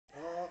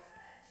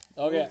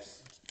Okay.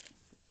 Oops.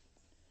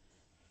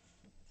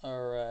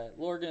 All right.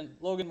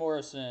 Logan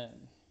Morrison.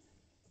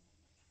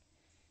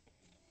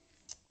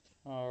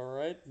 All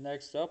right.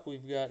 Next up,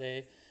 we've got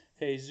a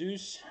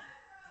Jesus.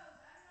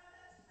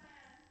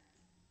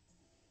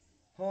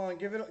 Hold on,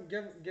 give it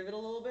a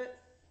little bit.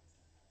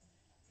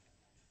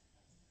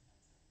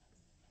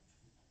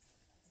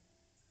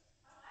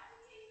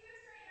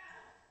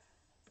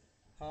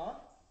 Huh?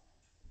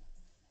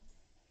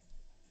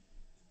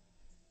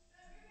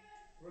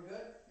 We're good?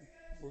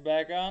 We're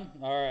back on.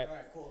 All right.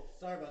 Alright, cool.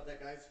 Sorry about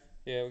that, guys.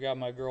 Yeah, we got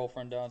my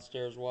girlfriend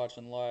downstairs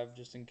watching live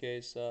just in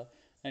case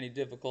any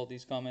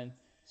difficulties come in.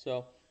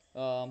 So,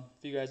 if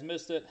you guys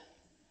missed it,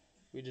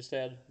 we just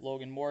had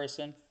Logan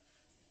Morrison.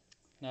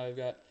 Now we've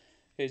got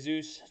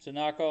Jesus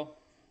Tanaka.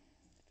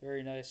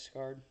 Very nice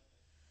card.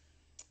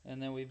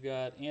 And then we've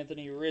got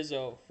Anthony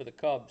Rizzo for the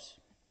Cubs.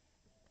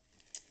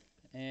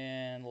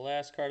 And the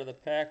last card of the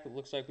pack, it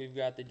looks like we've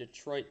got the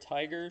Detroit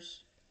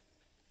Tigers.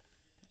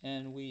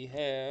 And we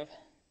have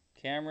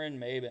Cameron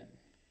Maybin.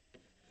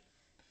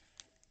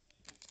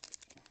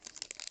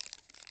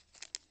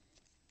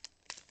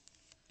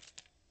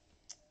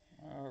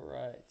 All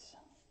right.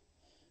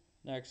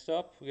 Next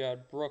up, we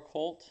got Brooke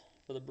Holt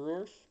for the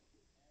Brewers.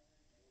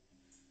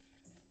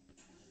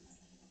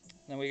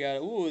 Then we got,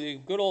 the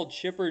good old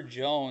Chipper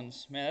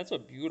Jones. Man, that's a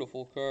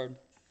beautiful card.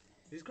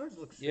 These cards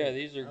look sick. Yeah,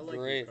 these are I like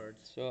great. these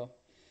cards. So,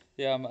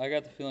 yeah, I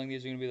got the feeling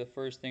these are going to be the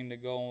first thing to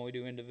go when we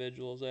do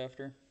individuals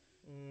after.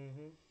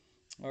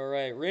 All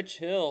right, Rich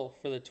Hill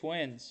for the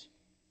Twins.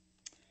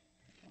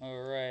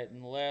 All right,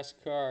 and the last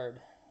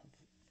card,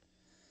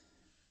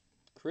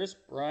 Chris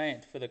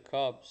Bryant for the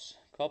Cubs.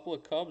 Couple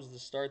of Cubs to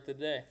start the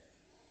day.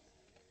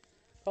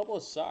 Couple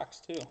of Sox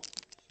too.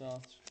 So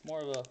it's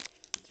more of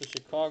it's a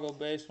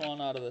Chicago-based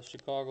one out of the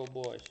Chicago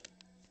boys.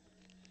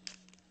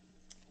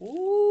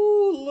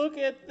 Ooh, look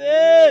at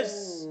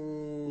this!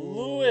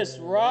 Luis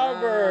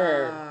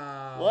Robert.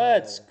 Wow.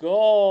 Let's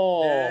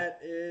go. That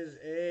is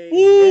a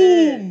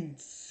Boom! hit.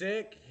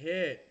 Sick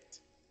hit.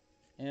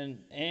 And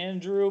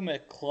Andrew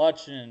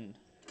McClutchen.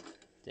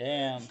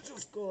 Damn.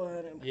 Just go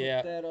ahead and put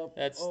Yeah, that up.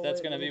 that's Oh, going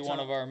wait, to let be me one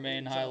top- of our let me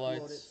main top load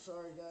highlights. it.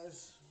 Sorry,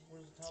 guys.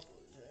 Where's the top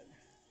load at?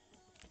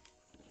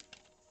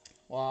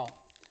 Wow.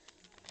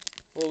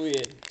 What are we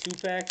at? 2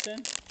 packs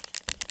in?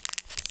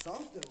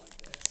 Something like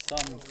that.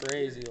 Something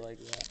crazy like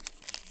that.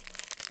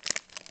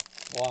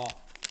 Wow.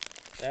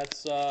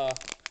 That's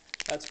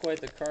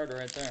quite the card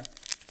right there.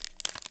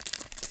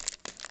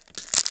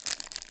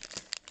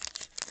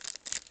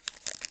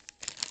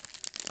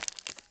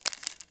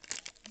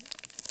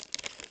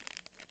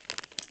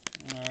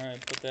 All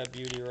right, put that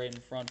beauty right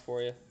in front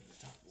for you.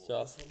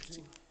 So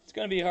it's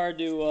gonna be hard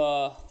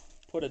to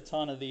put a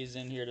ton of these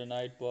in here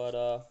tonight,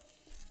 but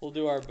we'll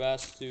do our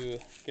best to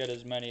get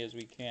as many as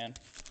we can.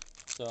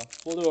 So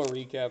we'll do a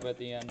recap at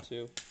the end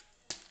too.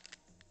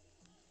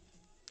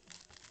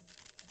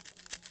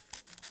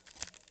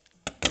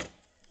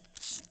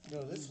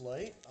 Yo, this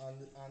light on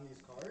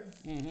these cards,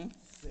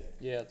 sick.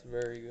 Yeah, it's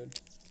very good.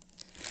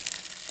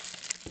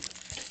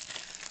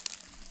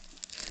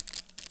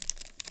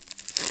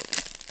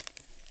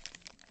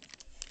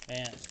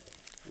 Man,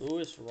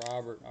 Luis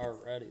Robert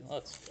already.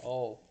 Let's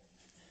go.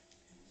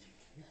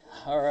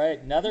 All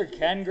right, another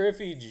Ken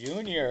Griffey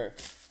Jr.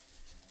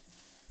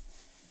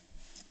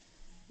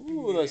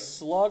 Ooh, the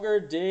slugger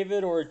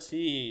David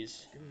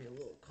Ortiz. Give me a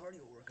little cardio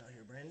work out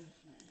here, Brandon.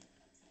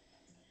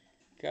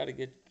 Got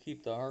to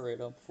keep the heart rate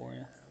up for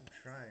you.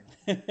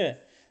 I'm trying.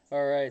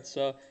 All right,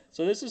 so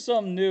this is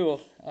something new.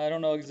 I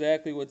don't know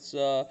exactly what's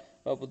up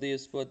with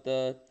these, but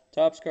the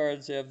Topps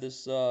cards have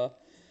this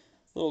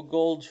little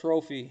gold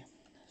trophy.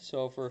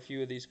 So for a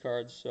few of these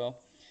cards, so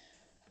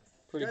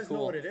pretty You guys cool.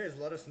 know what it is?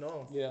 Let us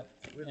know. Yeah.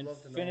 We'd And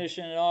love to know.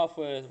 finishing it off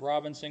with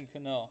Robinson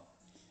Cano.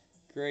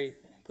 Great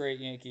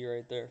Yankee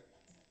right there.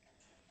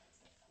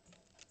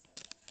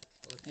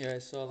 Yeah, I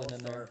saw that in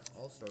there.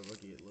 All-star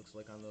rookie, it looks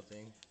like on the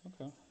thing.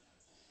 Okay.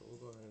 So we'll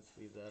go ahead and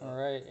sleeve that All up.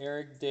 right,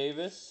 Eric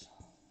Davis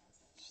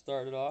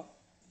started off.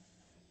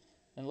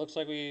 And it looks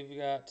like we've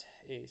got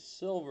a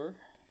silver.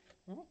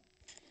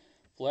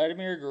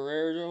 Vladimir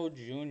Guerrero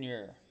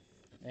Jr.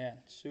 Man,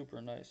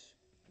 super nice.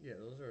 Yeah,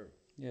 those are...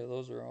 Yeah,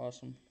 those are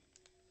awesome.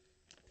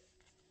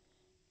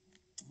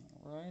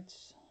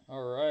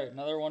 All right,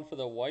 another one for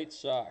the White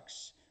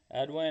Sox.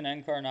 Edwin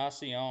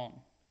Encarnacion.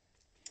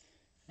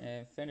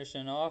 And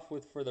finishing off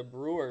with for the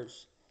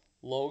Brewers,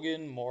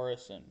 Logan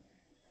Morrison.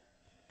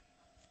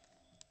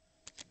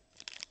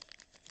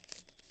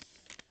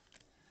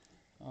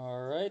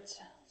 All right,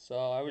 so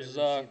I was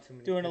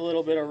doing a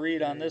little bit of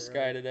read on this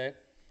guy today.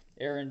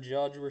 Aaron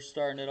Judge, we're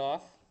starting it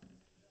off.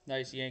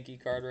 Nice Yankee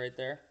card right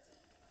there.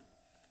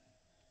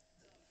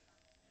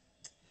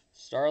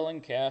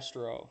 Starlin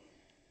Castro.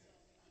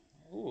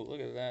 Ooh, look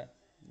at that.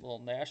 Little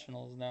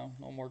Nationals now.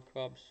 No more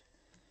Cubs.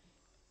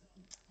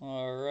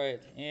 All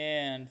right.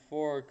 And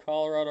for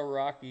Colorado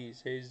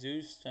Rockies,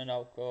 Jesus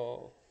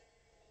Tanaka.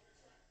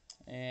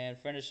 And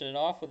finishing it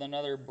off with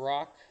another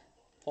Brock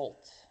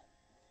Holt.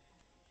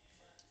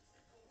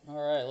 All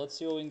right, let's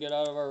see what we can get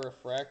out of our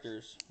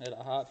refractors. Had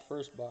a hot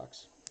first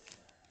box.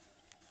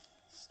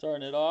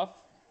 Starting it off,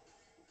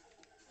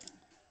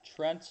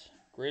 Trent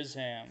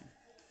Grisham.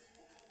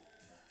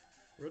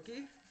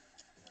 Rookie?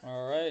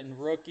 All right, and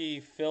rookie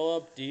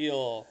Philip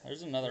Deal.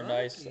 There's another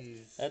nice.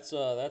 Rockies. That's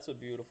a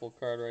beautiful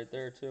card right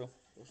there too.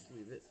 We'll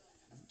sleeve it.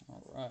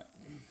 All right.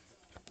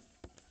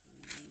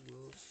 We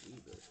will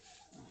sleeve it.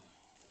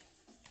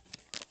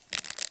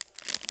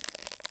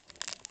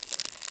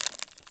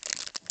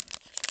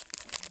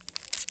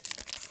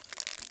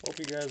 Hope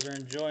you guys are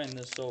enjoying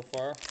this so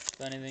far.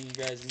 If anything you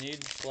guys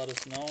need, just let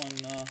us know,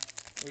 and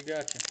we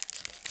got you.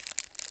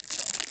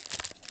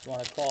 If you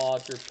want to call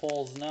out your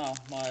pulls now,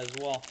 might as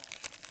well.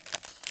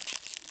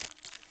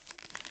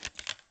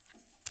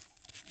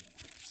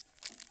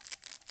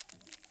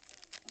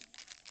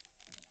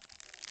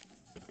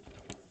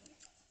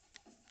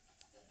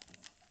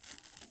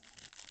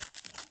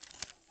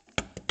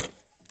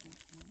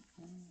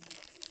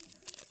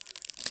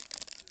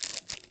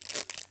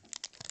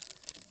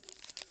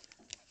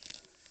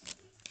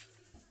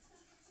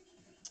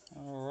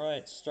 All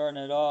right,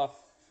 starting it off,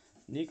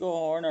 Nico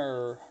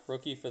Horner,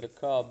 rookie for the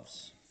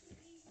Cubs.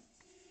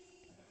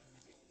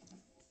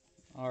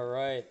 All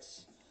right,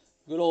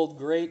 good old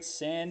great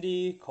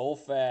Sandy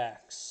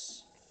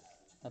Koufax.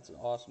 That's an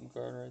awesome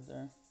card right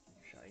there.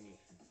 Shiny.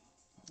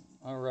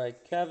 All right,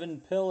 Kevin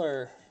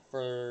Pillar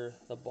for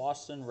the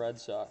Boston Red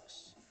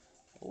Sox.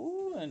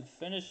 Ooh, and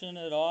finishing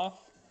it off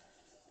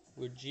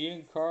with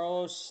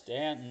Giancarlo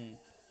Stanton.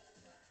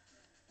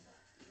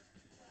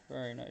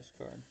 Very nice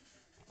card.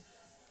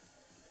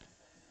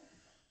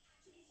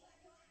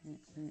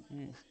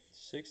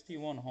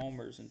 61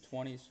 homers in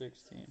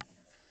 2016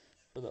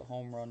 for the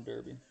home run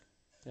derby.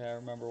 Yeah, I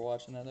remember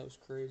watching that. That was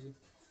crazy.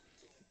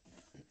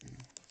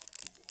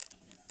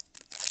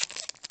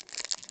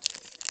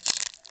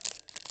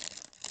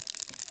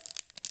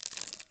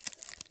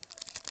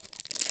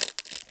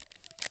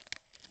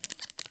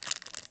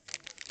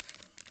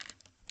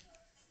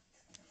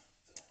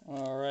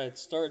 All right,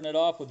 starting it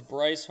off with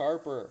Bryce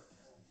Harper.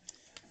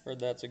 Heard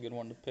that's a good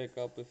one to pick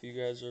up if you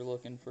guys are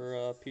looking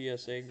for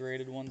PSA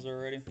graded ones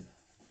already.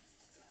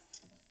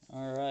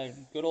 All right,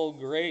 good old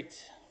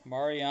great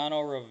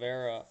Mariano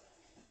Rivera,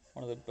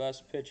 one of the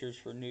best pitchers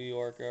for New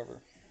York ever.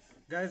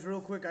 Guys,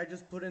 real quick, I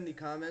just put in the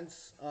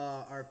comments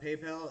our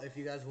PayPal if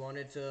you guys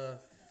wanted to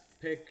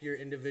pick your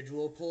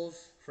individual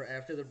pulls for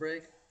after the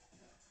break.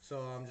 So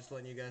I'm just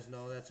letting you guys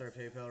know that's our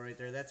PayPal right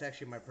there. That's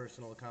actually my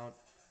personal account.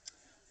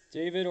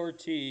 David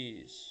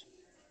Ortiz.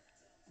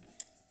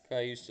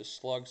 Guy used to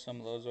slug some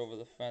of those over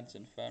the fence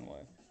in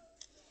Fenway.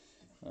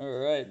 All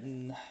right,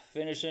 and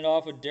finishing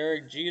off with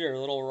Derek Jeter, a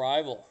little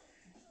rival.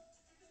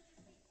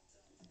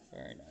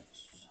 Very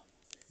nice.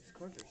 These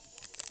cards are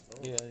so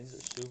Yeah, nice. these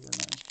are super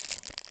nice.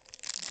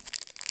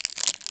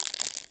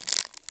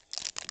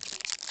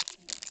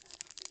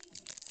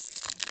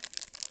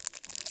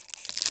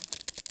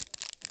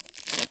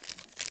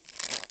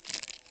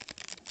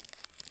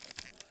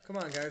 Come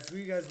on, guys. Who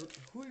you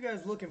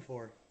guys looking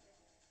for?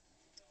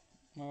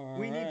 All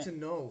We need right. to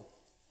know.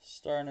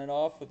 Starting it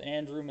off with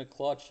Andrew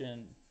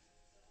McCutchen.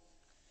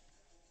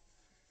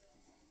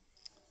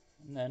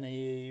 And then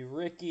a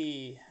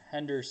Ricky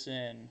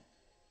Henderson.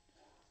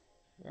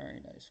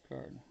 Very nice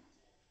card.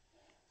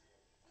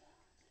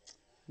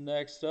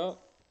 Next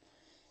up,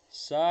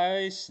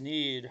 Cy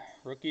Sneed,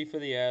 rookie for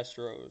the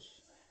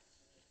Astros.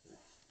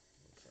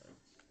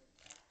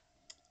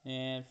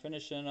 And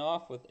finishing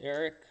off with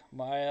Eric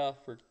Maya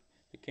for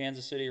the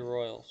Kansas City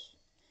Royals.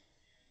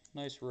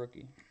 Nice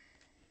rookie.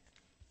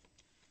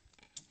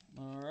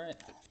 All right,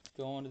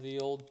 going to the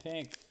old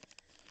pink.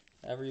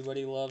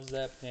 Everybody loves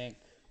that pink.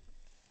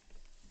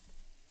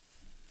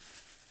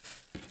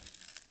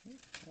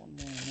 One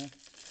more in there.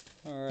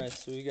 All right,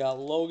 so we got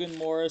Logan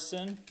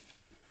Morrison,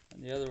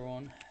 and the other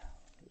one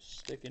was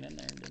sticking in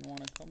there and didn't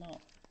want to come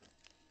out.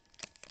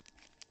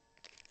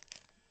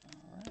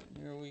 All right,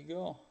 here we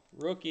go.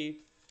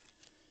 Rookie,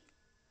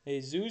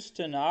 Jesus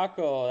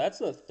Tanaka. That's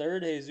the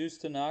third Jesus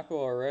Tanaka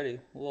already.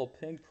 A little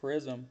pink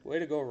prism. Way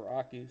to go,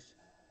 Rockies.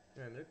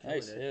 Man, they're killing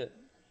Nice it. hit.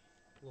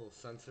 A little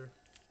sensor.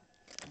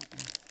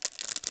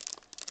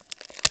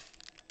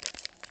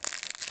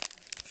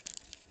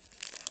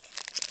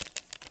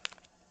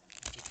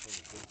 This is for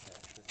the big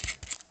patch, isn't it?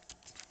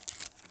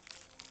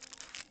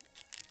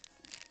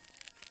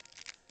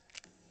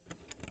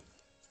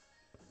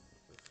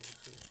 This one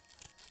too.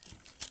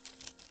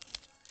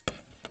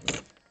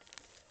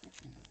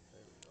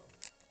 There we go.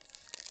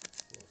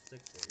 Little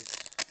stick base.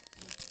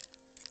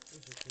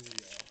 Those are for the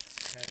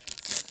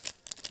patches.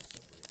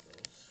 Separate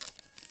those.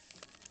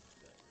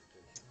 That right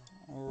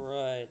there. All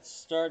right,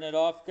 starting it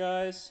off,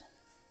 guys.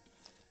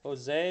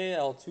 Jose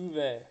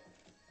Altuve.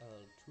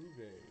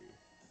 Altuve.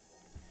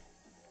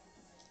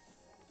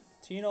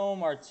 Tino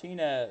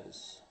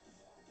Martinez,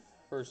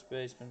 first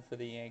baseman for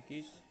the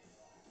Yankees.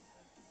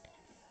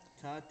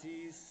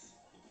 Tatis.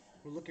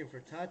 We're looking for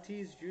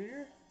Tatis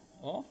Jr.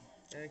 Oh,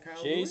 and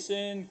Kyle Lewis.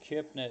 Jason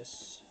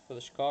Kipnis for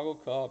the Chicago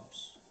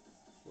Cubs.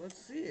 Let's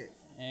see it.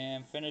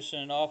 And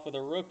finishing it off with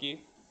a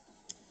rookie,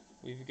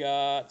 we've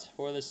got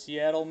for the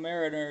Seattle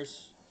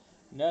Mariners,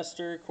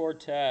 Nestor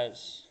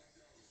Cortez.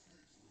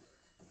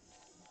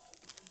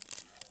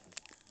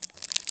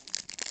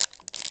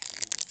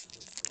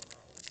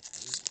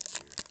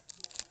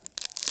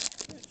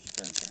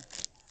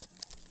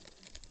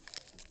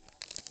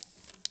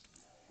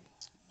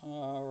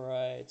 All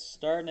right,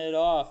 starting it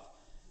off,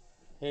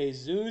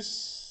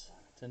 Jesus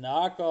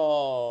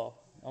Tanaka,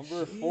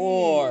 number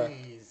 4.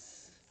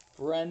 Jeez.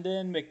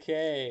 Brendan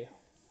McKay,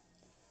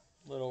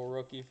 little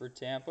rookie for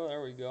Tampa.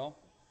 There we go.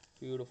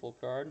 Beautiful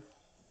card.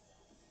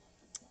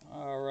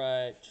 All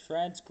right,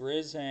 Trent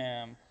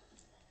Grisham,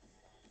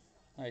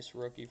 nice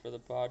rookie for the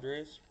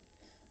Padres.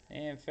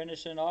 And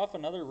finishing off,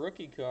 another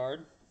rookie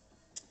card,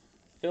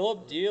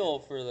 Philip Deal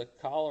for the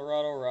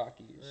Colorado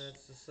Rockies.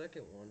 That's the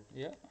second one.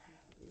 Yeah.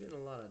 We're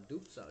getting a lot of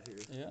dupes out here.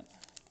 Yeah. I'm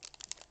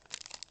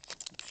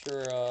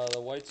sure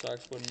the White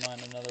Sox wouldn't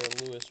mind another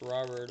Lewis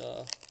Robert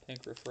pink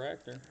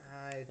refractor.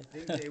 I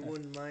think they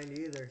wouldn't mind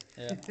either.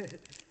 Yeah.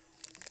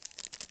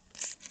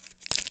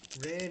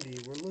 Randy,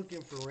 we're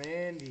looking for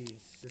Randy.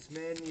 This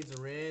man needs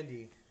a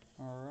Randy.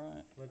 All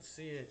right. Let's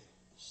see it.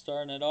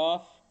 Starting it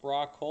off,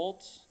 Brock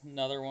Holt,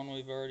 another one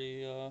we've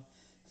already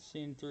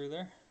seen through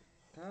there.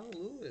 Kyle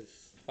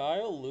Lewis.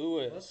 Kyle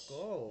Lewis. Let's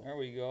go. There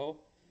we go.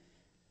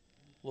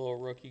 Little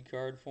rookie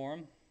card for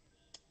him.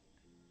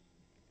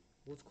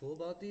 What's cool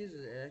about these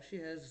is it actually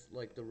has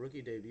like the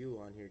rookie debut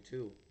on here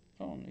too.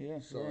 Oh yeah,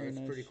 So very it's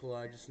nice. pretty cool.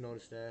 I just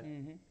noticed that.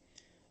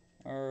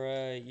 All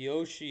right,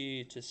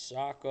 Yoshi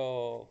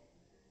Tasako,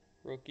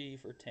 rookie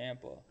for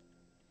Tampa.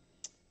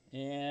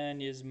 And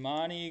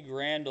Yasmani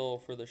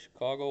Grandal for the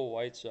Chicago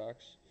White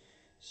Sox.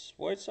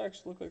 White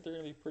Sox look like they're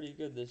going to be pretty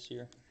good this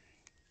year.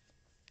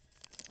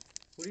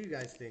 What do you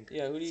guys think?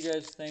 Yeah, who do you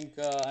guys think?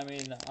 I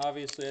mean,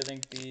 obviously, I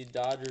think the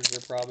Dodgers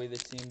are probably the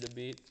team to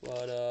beat,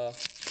 but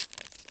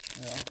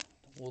you know,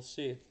 we'll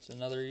see. It's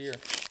another year.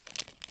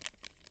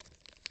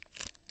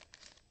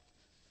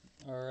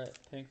 All right,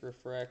 pink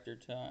refractor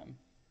time.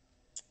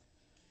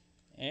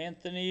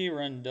 Anthony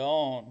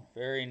Rendon,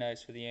 very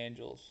nice for the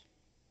Angels.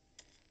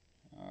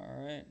 All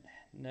right,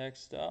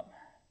 next up,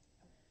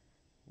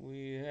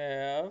 we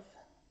have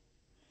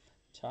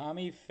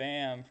Tommy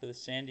Pham for the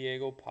San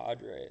Diego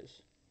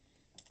Padres.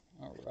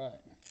 All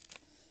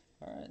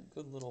right,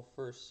 good little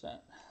first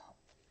set.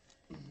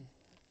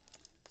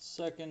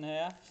 Second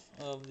half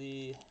of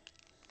the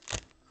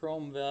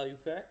Chrome Value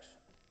Packs.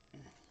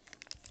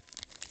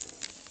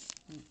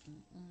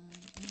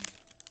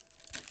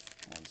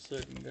 One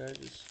second, guys,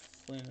 just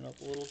cleaning up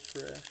a little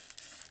trash.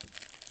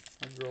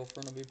 My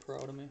girlfriend will be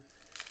proud of me.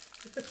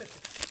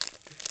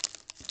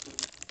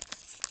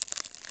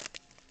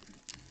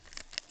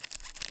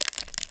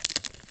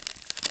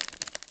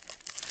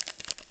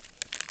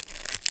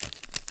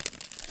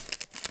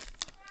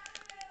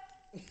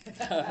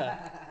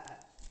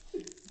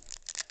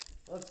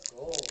 Let's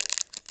go.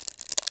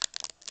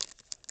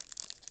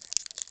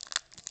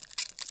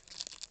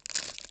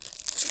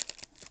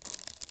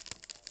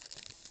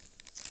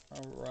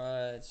 All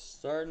right,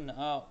 starting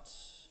out,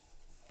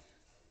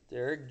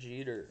 Derek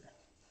Jeter.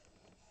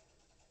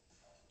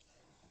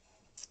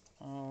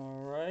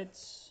 All right,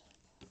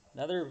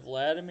 another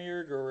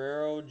Vladimir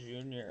Guerrero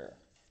Jr.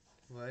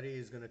 Vladdy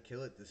is gonna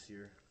kill it this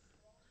year.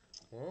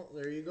 Well,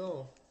 there you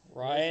go.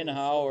 Ryan Nice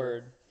little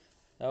Howard.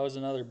 That was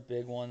another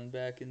big one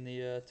back in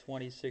the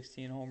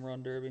 2016 Home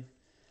Run Derby.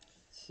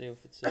 Let's see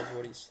if it says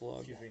what he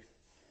slugged. Excuse me.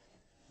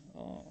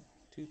 Oh,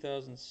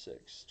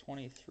 2006,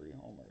 23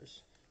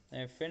 homers.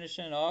 And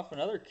finishing off,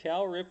 another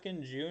Cal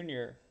Ripken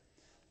Jr.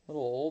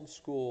 Little old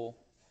school.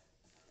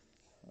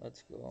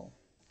 Let's go.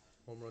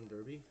 Home run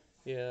derby.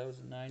 Yeah, that was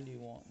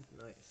 91.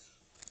 Nice.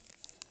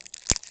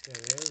 Yeah,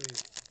 they have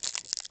these.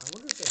 I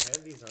wonder if they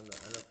have these on the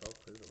NFL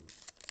Prisms.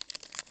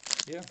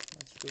 Yeah,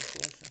 that's a good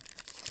question.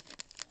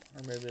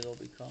 Or maybe they'll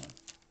be coming.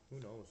 Who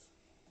knows?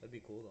 That'd be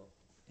cool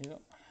though.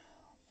 Yep.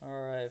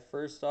 All right,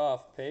 first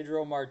off,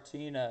 Pedro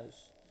Martinez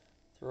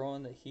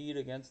throwing the heat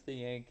against the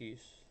Yankees.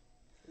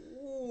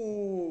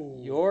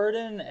 Ooh.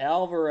 Jordan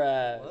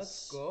Alvarez.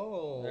 Let's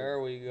go. There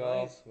we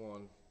go. Nice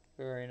one.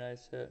 Very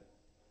nice hit.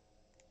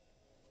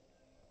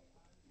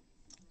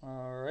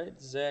 All right,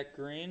 Zach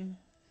Green,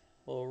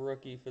 little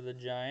rookie for the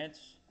Giants.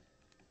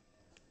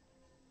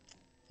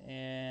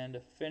 And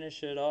to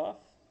finish it off,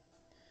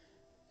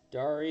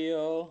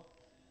 Dario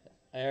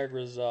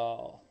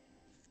Agrazal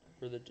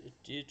for the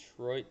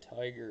Detroit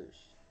Tigers.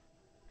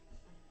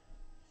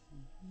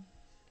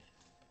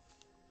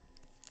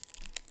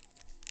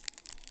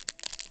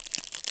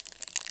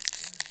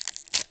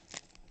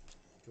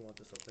 Do you want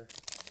this up there?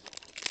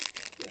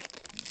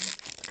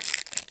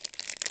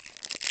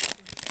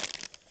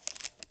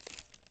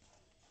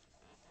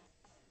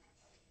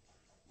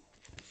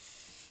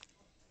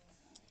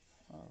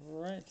 All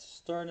right,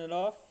 starting it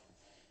off,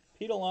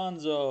 Pete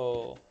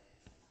Alonso.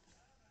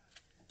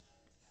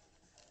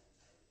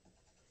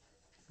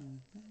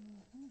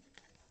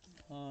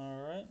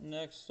 All right,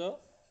 next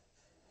up,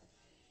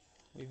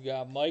 we've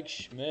got Mike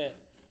Schmidt.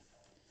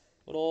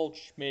 Good old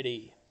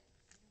Schmitty.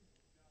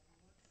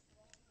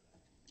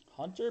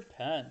 Hunter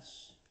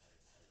Pence.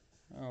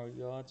 There we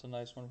go. That's a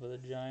nice one for the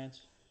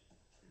Giants.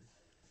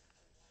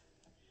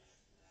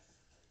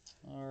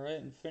 All right,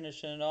 and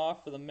finishing it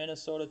off for the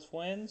Minnesota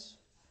Twins,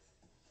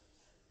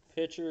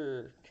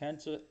 pitcher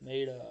Kenta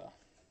Maeda.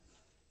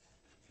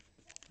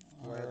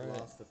 Vlad Alright.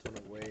 lost a ton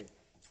of weight.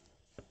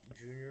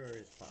 Junior or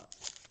his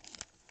pops?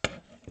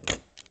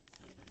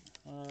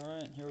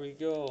 Alright, here we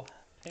go.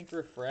 Pink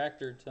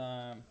refractor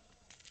time.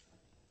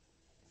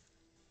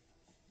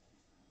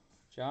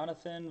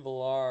 Jonathan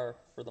Villar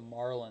for the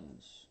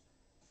Marlins.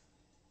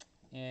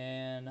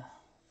 And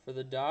for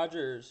the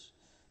Dodgers,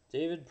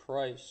 David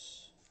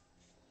Price.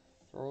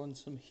 Throwing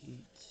some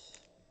heat.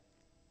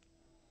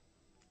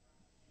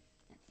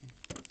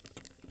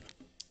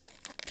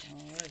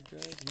 Alright,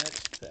 guys,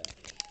 next pack.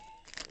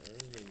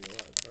 There's gonna be a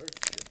lot of cards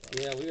to get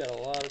by. Yeah, we got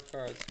a lot of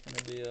cards.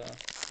 Gonna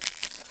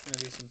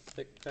be some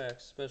thick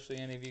packs, especially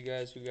any of you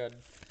guys who got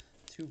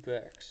 2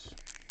 packs.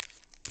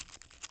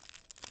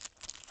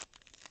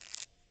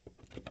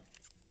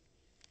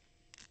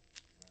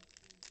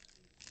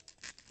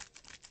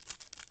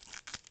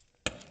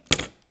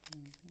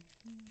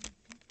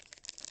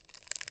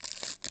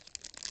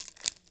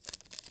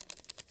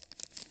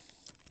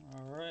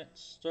 Alright,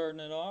 starting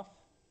it off.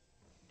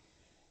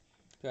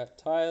 Got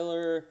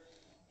Tyler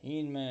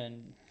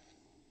Heinman.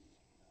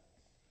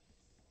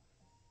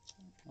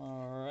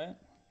 Alright.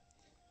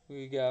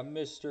 We got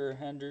Mr.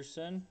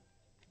 Henderson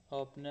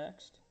up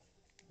next.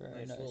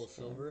 Very nice little card.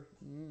 silver.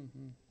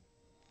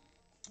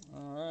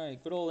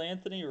 Alright, good old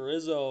Anthony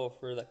Rizzo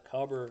for the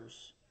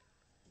Cubs.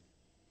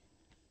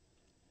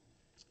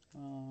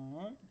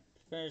 Alright,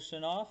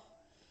 finishing off,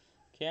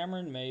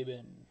 Cameron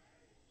Maybin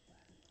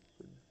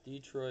for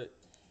Detroit.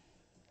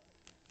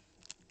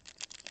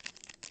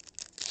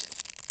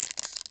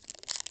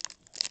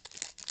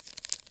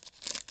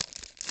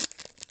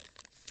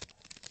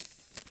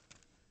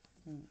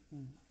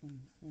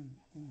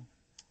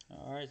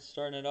 Alright,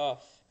 starting it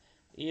off,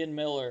 Ian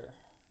Miller,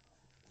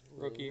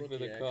 rookie for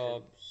the action.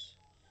 Cubs.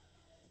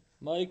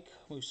 Mike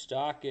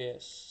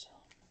Moustakas,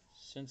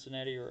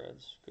 Cincinnati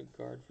Reds. Good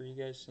card for you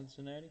guys,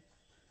 Cincinnati.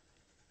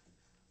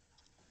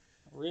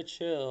 Rich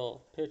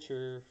Hill,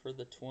 pitcher for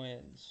the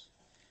Twins.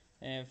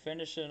 And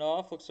finishing it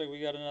off, looks like we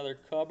got another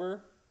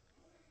Cubber.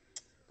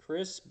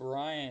 Chris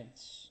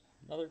Bryant.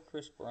 Another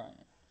Chris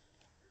Bryant.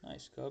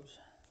 Nice, Cubs.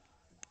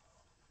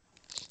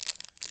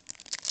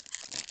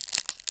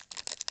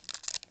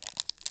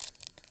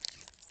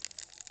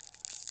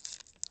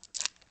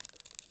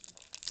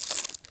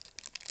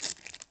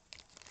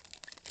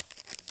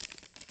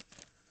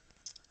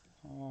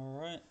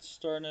 Alright,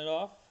 starting it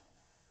off.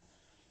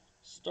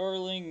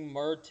 Starling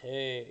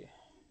Marte.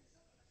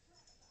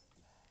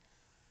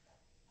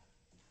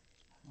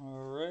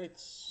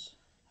 Alright.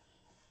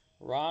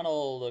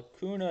 Ronald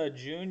Acuna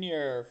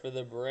Jr. for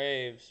the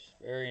Braves.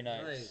 Very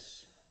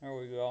nice. There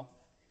we go.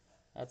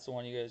 That's the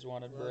one you guys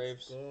wanted,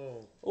 Braves. Let's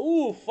go.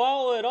 Ooh,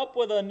 follow it up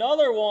with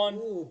another one.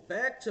 Ooh,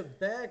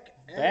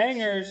 back-to-back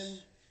Bangers. action.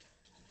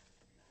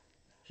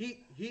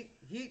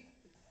 Heat.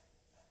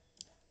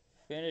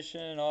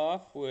 Finishing it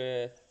off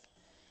with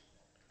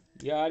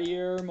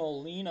Yadier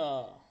Molina.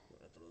 I'm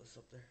gonna throw this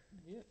up there.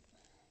 Yep.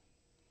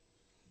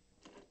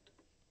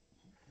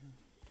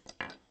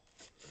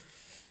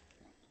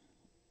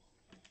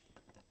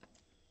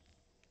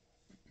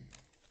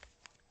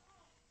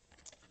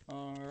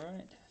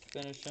 Alright,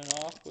 finishing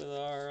off with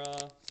our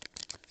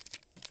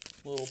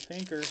little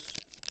pinkers.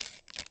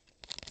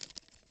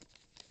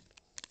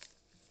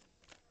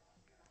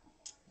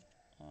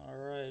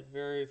 Alright,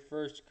 very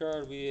first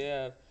card we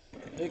have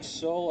Nick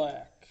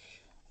Solak,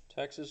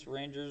 Texas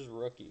Rangers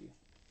rookie.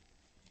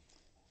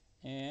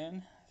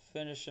 And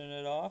finishing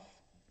it off,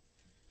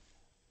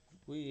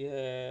 we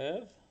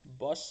have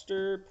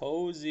Buster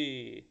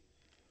Posey.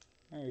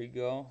 There you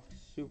go.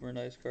 Super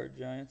nice card,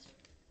 Giants.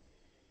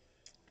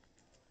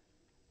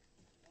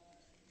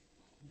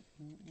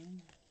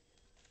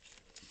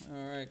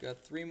 Alright,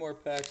 got 3 more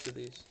packs of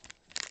these.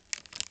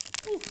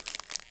 Woo.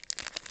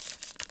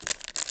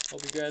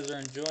 Hope you guys are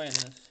enjoying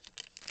this.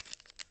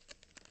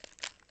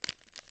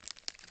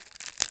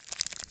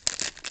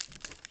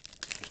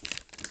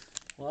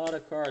 A lot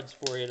of cards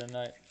for you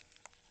tonight.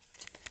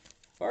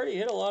 I've already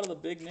hit a lot of the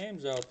big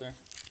names out there.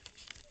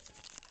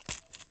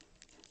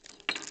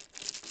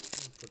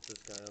 Put this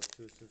guy up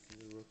too since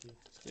he's a rookie.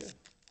 Yeah.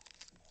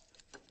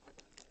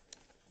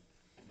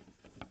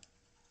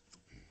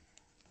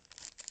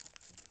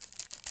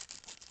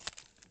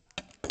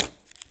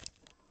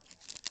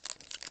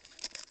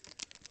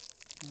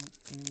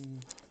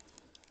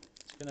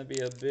 It's going to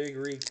be a big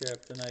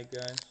recap tonight,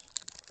 guys.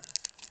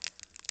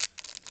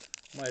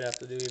 Might have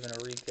to do even a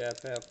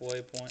recap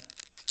halfway point.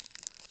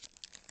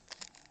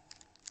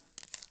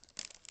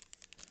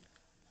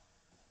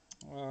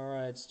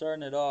 Alright,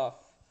 starting it off.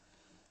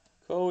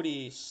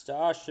 Cody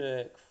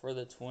Stashik for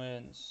the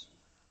Twins.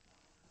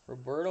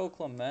 Roberto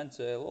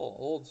Clemente, a little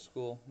old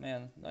school.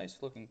 Man, nice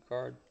looking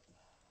card.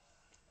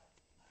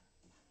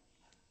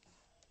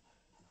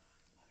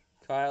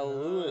 Kyle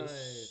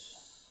Lewis.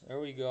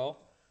 There we go.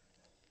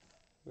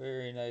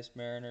 Very nice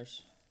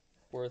Mariners.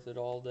 Worth it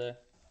all day.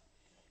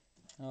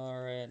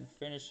 All right, and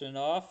finishing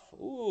off.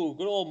 Ooh,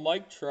 good old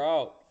Mike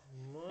Trout.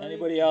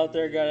 Anybody out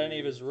there got any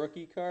of his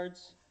rookie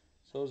cards?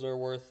 Those are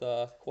worth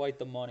quite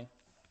the money.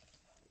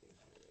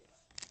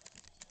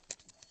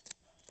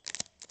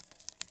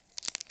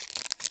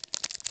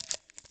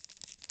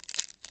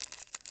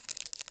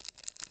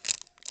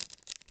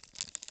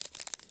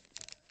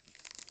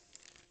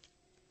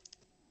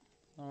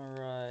 All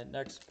right,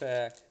 next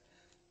pack.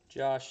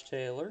 Josh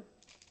Taylor,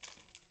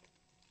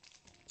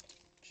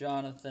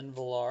 Jonathan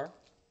Villar,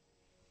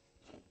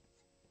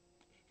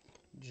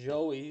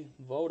 Joey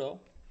Votto,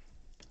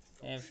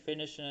 and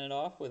finishing it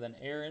off with an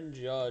Aaron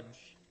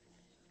Judge.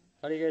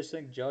 How do you guys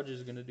think Judge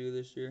is going to do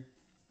this year?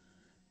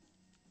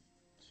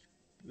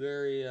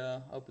 Very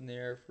up in the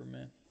air for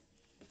me.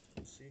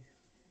 Let's see.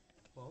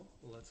 Well,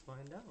 let's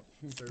find out.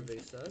 Survey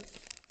says.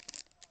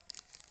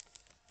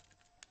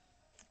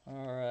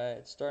 All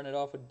right, starting it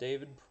off with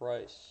David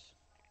Price.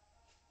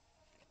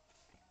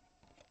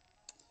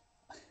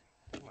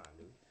 Come on,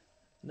 dude.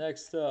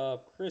 Next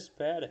up, Chris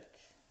Paddock.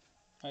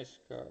 Nice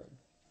card.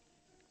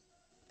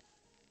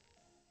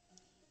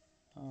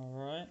 All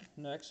right,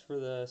 next for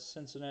the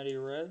Cincinnati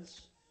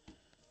Reds,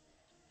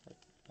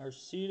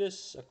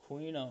 Aristides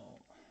Aquino.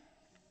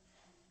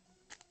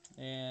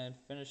 And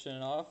finishing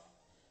it off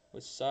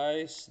with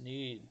Cy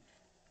Sneed.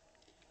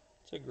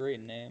 It's a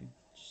great name.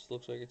 Just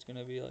looks like it's going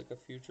to be like a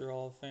future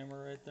Hall of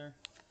Famer right there.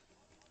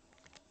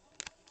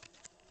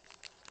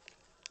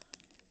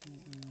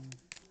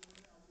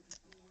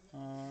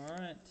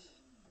 Alright.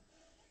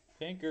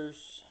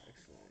 Pinkers.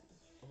 Excellent.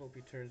 I hope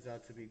he turns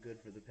out to be good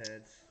for the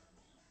Pads.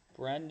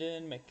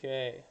 Brendan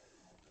McKay.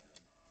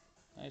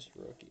 Nice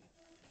rookie.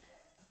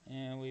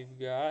 And we've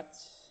got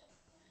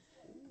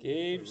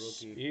Gabe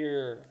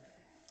Spear.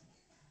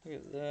 Look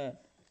at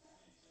that.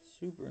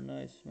 Super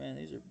nice, man.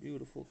 These are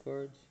beautiful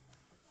cards.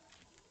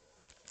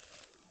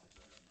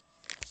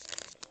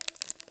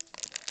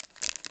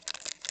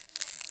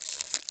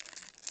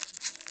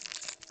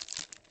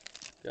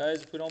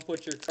 Guys, if we don't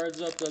put your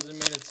cards up, doesn't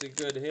mean it's a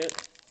good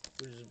hit.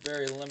 We're just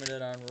very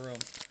limited on room.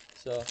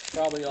 So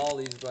probably all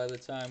these by the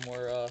time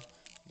we're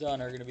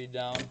done are going to be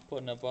down,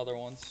 putting up other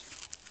ones.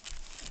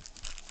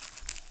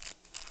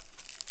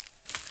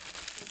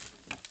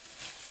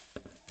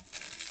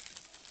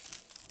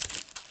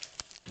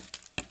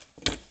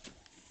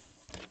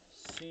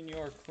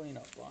 Senior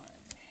cleanup line.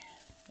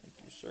 Thank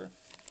you, sir.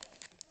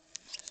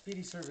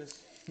 Speedy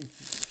service.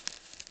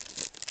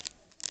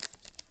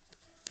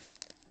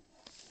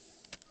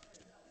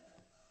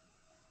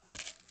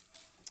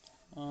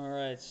 All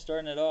right,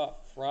 starting it off,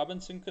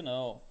 Robinson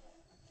Cano.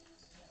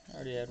 I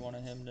already had one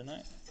of him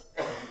tonight.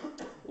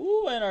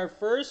 Ooh, and our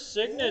first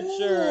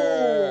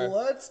signature. Ooh,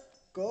 let's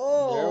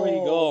go. There we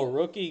go,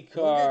 rookie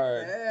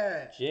card. Look at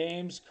that.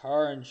 James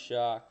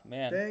Carenshock,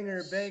 man.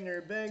 Banger,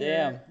 banger, banger.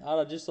 Damn, out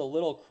of just a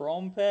little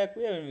chrome pack,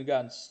 we haven't even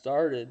gotten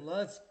started.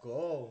 Let's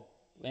go.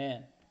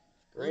 Man,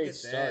 great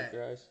start,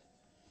 guys.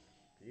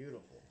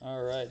 Beautiful.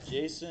 All right,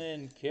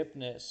 Jason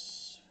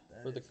Kipnis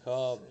for the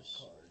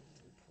Cubs.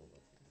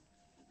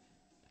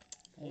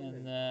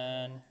 And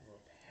then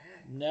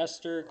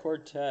Nestor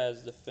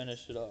Cortez to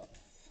finish it off.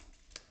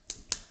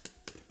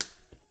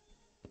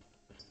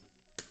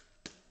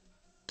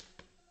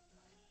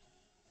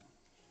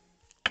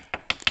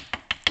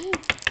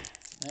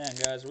 Man,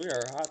 guys, we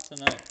are hot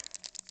tonight.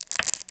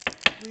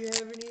 We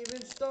haven't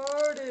even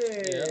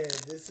started. Yep.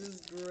 This is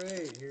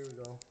great. Here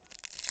we go.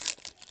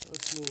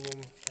 Let's move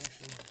them.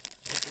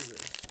 Actually,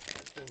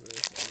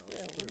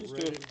 Yeah,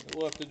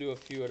 we'll have to do a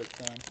few at a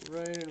time.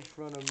 Right in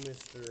front of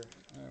Mr.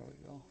 There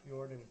we go.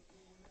 Jordan.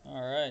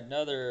 All right,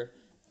 another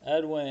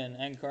Edwin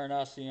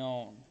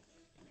Encarnacion.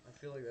 I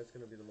feel like that's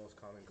going to be the most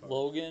common card.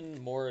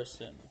 Logan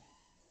Morrison.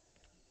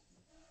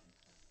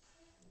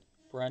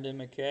 Brendan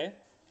McKay.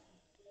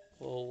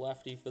 Little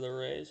lefty for the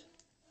Rays.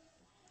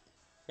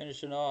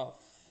 Finishing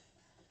off,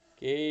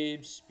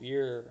 Gabe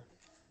Spear.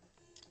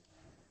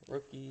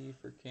 Rookie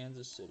for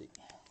Kansas City.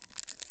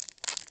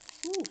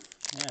 Whew,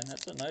 man,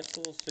 that's a nice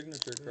little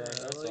signature card.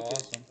 Yeah, that's like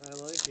awesome. I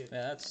like it.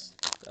 Man,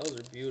 those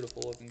are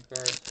beautiful looking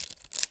cards.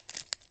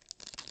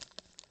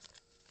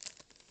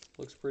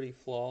 Looks pretty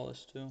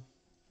flawless too.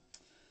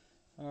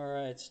 All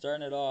right,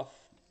 starting it off,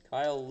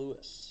 Kyle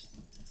Lewis.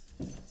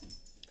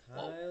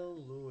 Kyle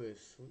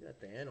Lewis. We got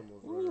the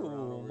animals running around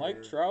Ooh, over Mike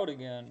here. Trout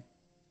again.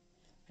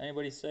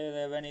 Anybody say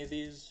they have any of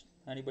these?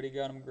 Anybody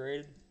got them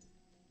graded?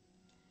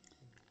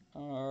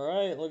 All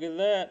right, look at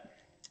that.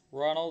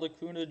 Ronald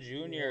Acuna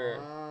Jr.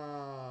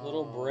 Wow.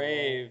 Little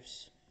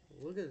Braves.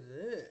 Look at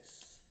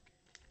this.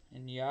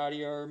 And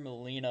Yadier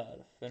Molina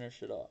to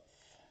finish it off.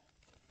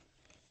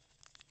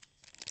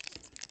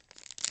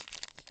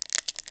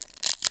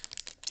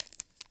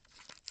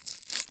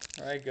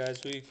 All right, guys,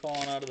 who you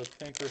calling out of the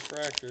pink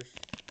refractors?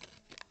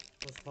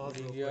 Let's pause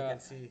real quick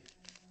and see.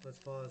 Let's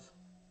pause.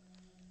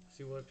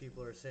 See what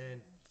people are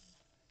saying.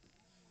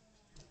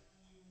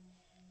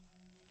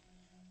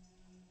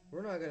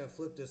 We're not going to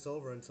flip this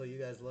over until you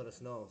guys let us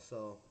know,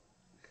 so.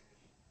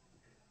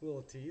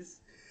 Little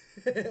tease.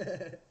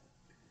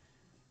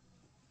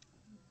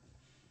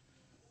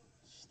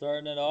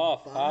 Starting it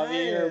off,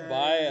 Javier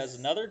Baez,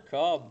 another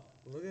Cub.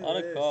 Look at A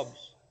lot this. of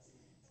Cubs.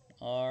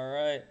 All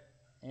right,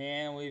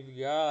 and we've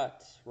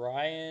got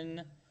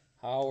Ryan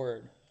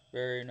Howard.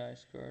 Very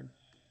nice card.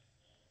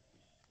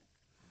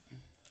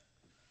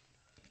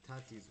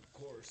 Tatis, of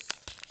course.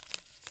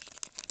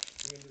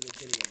 We're going to be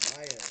getting a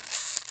Baez.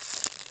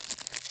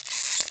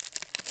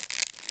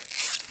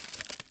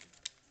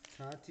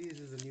 Tatis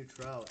is a new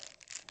Trout.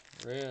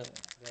 Really?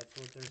 That's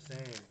what they're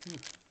saying.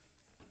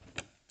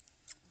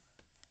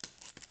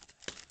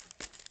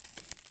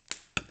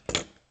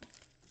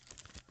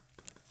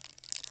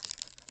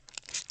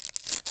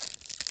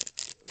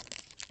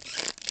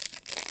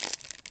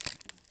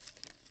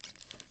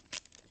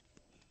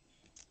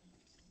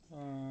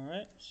 All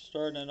right,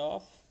 starting it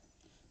off,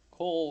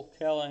 Cole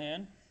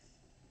Callahan.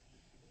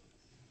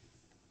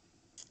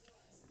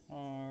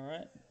 All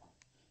right,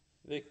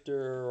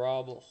 Victor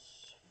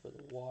Robles for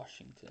the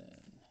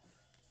Washington.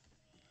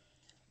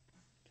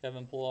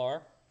 Kevin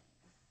Pillar.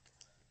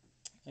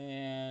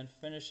 And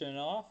finishing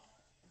off,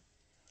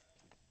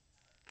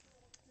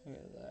 look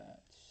at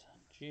that,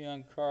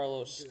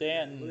 Giancarlo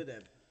Stanton. Look at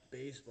that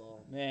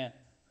baseball. Man,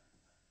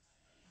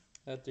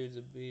 that dude's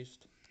a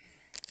beast.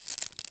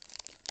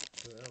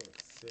 Oh, that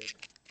looks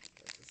sick.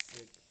 That's a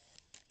sick.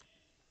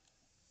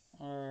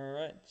 All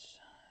right,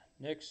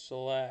 Nick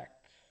Solak,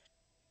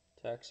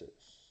 Texas.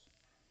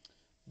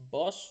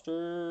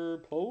 Buster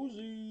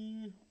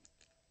Posey.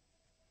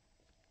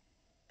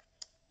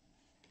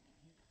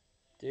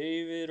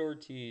 David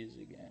Ortiz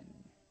again.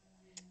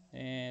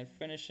 And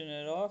finishing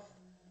it off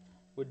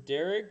with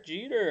Derek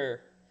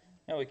Jeter.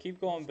 Now we keep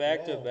going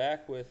back to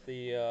back with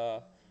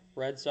the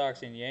Red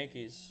Sox and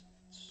Yankees.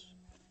 It's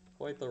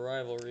quite the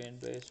rivalry in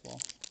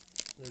baseball.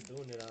 They're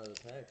doing it out of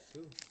the packs,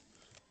 too.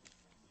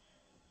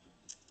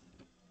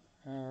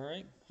 All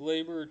right,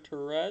 Gleyber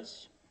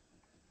Torres.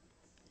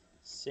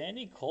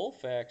 Sandy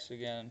Koufax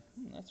again.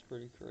 That's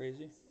pretty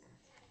crazy.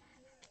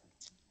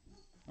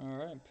 All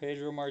right,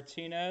 Pedro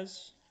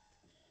Martinez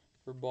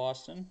for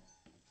Boston.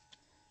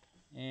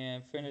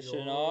 And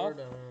finishing off,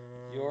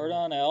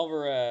 Yordan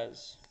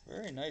Alvarez.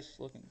 Very nice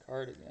looking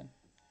card again.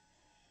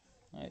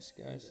 Nice,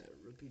 guys. That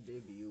rookie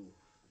debut.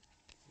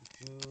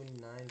 June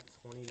 9th,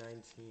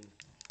 2019.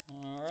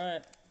 All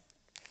right.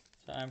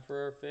 Time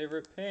for our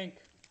favorite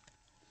pink.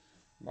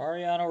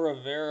 Mariano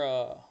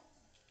Rivera.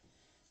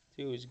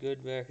 He was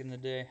good back in the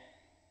day.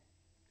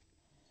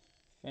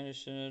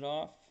 Finishing it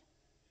off,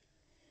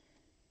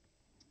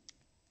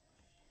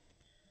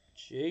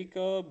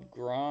 Jacob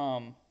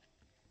Grom.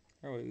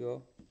 There we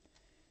go.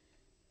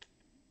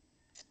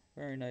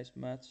 Very nice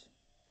Mets.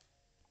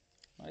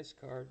 Nice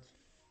cards.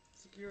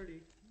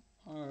 Security.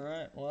 All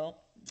right,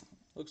 well,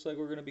 looks like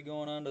we're going to be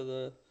going on to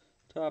the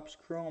Topps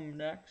Chrome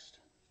next.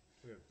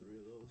 We have 3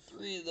 of those.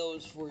 3 of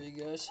those for you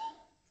guys.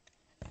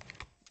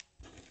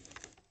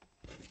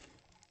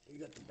 You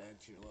got the bag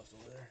to your left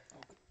over there.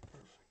 Okay,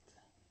 perfect.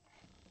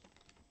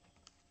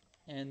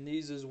 And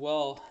these as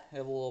well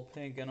have a little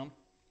pink in them.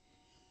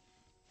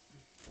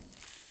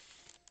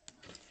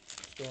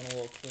 Just doing a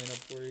little cleanup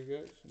for you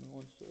guys in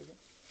 1 second.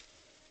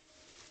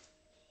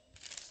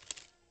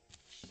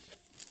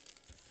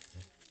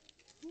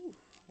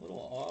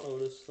 Little auto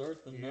to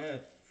start the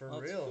night. For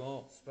Let's real.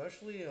 go.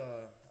 Especially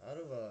out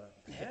of a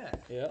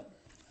pack. Yep.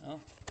 Well,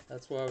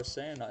 that's what I was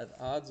saying. The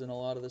odds in a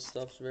lot of this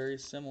stuff's very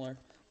similar,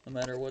 no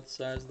matter what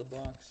size the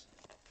box.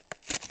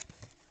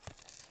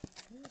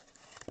 Oh,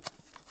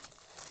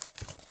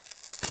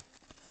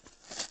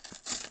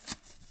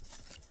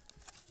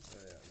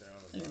 yeah,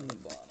 they're on In the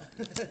bottom.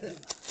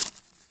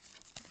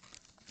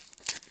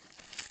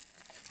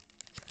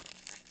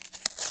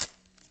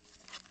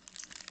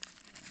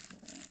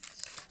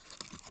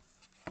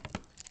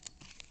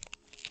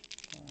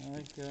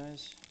 Alright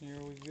guys, here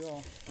we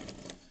go.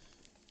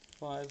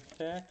 5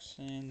 packs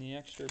and the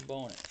extra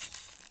bonus.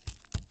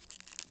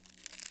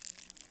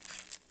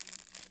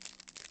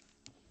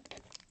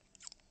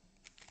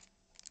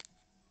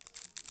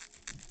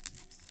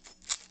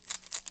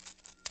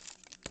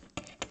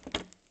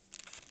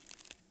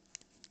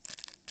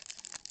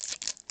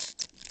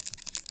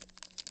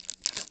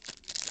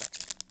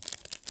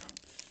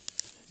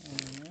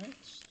 Alright,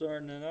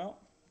 starting it out.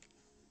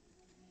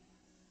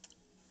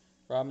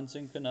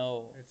 Robinson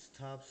Cano. It's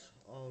Topps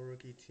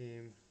all-rookie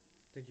team.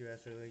 I think you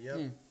asked earlier.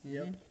 Yep.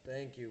 Yep.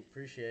 Thank you.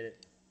 Appreciate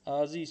it.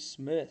 Ozzie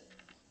Smith.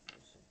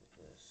 What's up with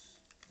this?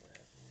 What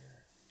happened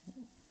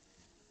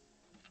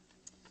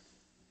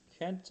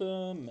here?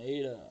 Kenta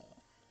Maeda.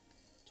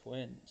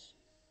 Twins.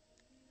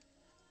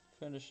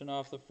 Finishing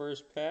off the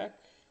first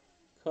pack.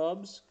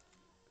 Cubs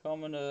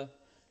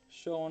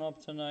showing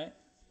up tonight.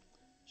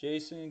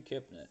 Jason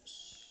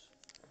Kipnis.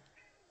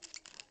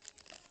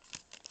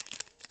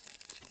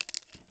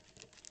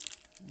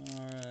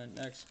 Alright,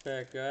 next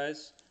pack,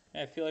 guys.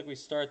 I feel like we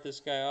start this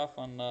guy off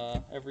on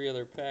every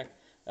other pack.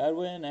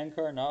 Edwin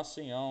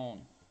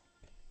Encarnacion.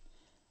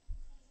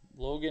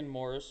 Logan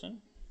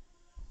Morrison.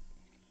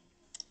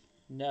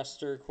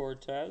 Nestor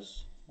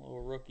Cortez,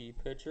 little rookie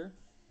pitcher.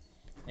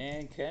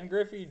 And Ken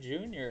Griffey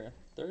Jr.,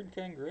 3rd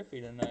Ken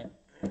Griffey tonight.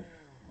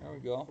 There we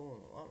go.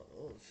 Pulling a lot of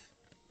those.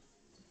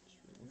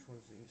 Which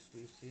one's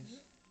these?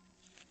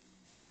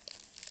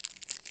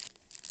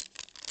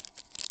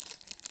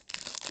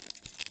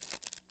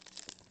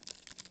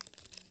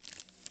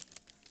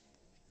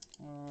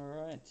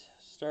 Alright,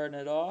 starting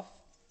it off.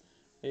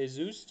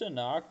 Jesus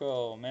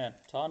Tanaka. Man,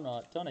 ton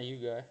of you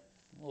guy. A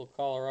little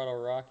Colorado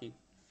Rocky.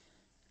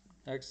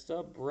 Next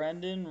up,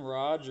 Brendan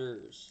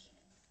Rodgers.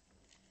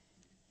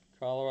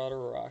 Colorado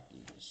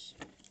Rockies.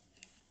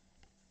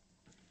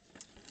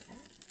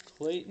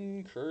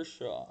 Clayton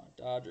Kershaw,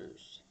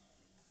 Dodgers.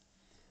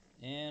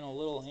 And a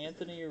little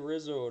Anthony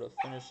Rizzo to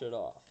finish it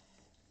off.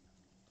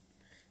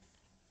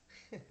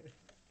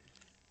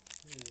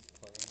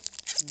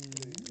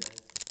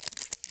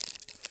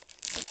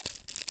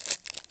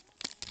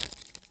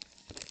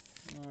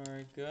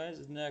 Alright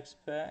guys, next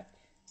pack.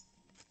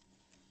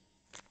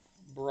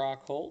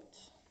 Brock Holt.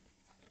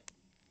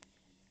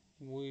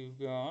 We've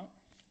got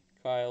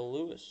Kyle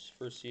Lewis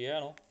for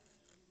Seattle.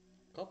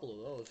 Couple of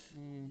those.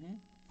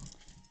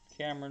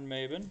 Cameron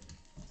Maben.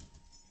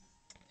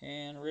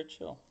 And Rich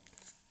Hill.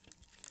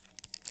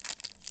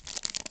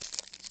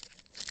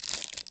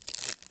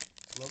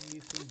 Love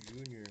me some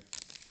Junior.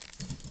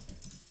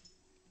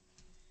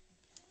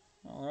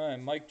 Alright,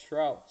 Mike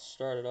Trout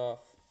started off.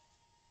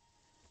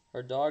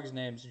 Our dog's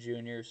name's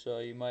Junior, so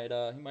you might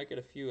get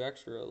a few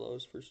extra of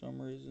those for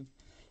some reason.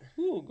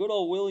 Ooh, good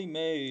old Willie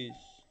Mays.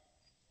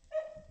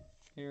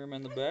 Hear him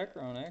in the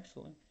background,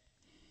 actually.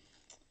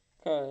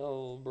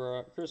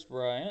 Chris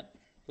Bryant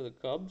for the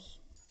Cubs.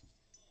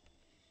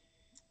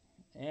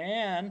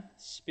 And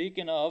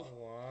speaking of,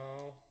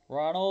 wow,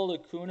 Ronald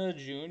Acuna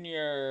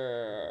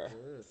Jr.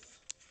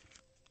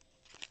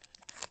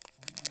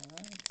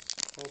 Alright,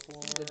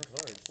 couple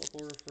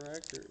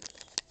refractors.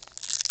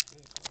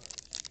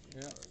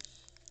 Yeah.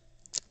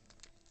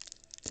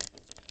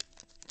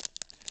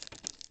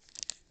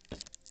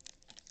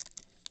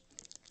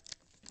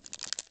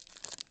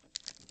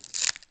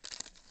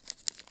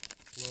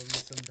 Love me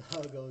some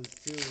doggos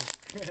too.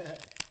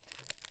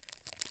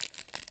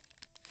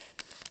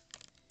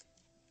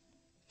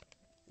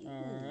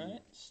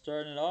 Alright,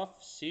 starting it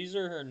off,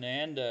 Cesar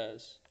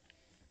Hernandez.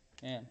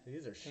 Man,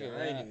 these are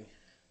shiny.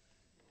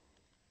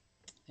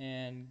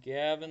 And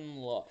Gavin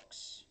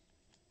Lux.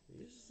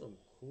 These are some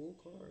cool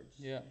cards.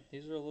 Yeah,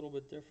 these are a little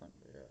bit different.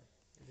 Yeah.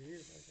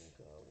 These, I think,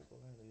 we'll go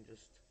ahead and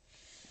just...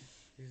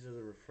 These are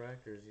the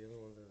refractors. The other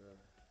ones are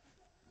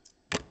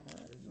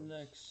the...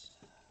 Alright,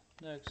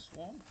 next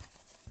one.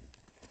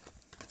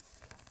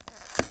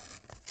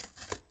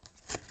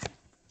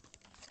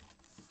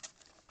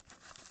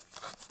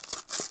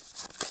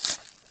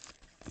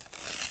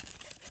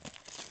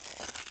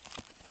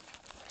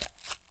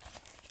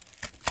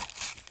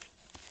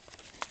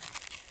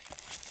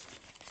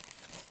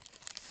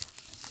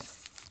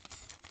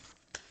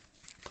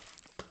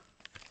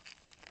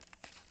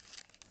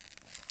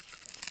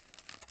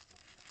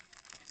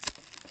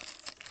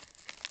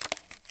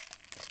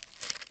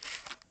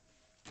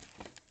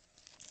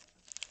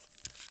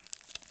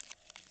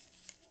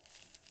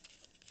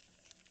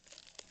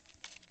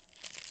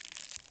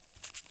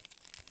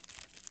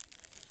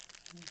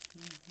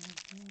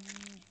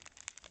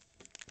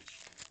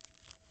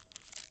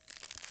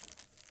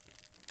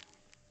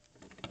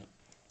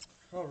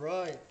 All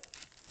right,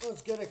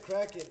 let's get it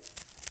cracking.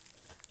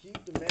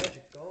 Keep the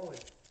magic going.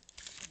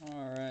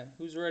 All right,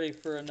 who's ready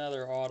for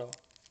another auto?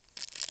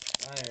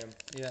 I am.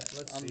 Yeah,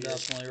 I'm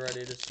definitely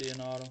ready to see an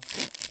auto.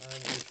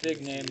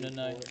 Big name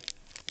tonight.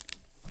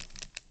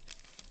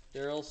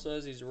 Daryl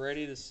says he's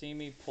ready to see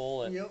me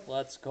pull it. Yep.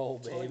 Let's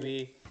go,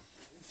 baby.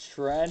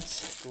 Trent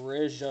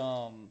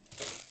Grisham.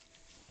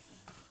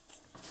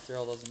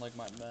 Daryl doesn't like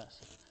my mess.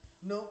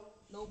 Nope.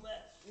 No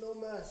mess. No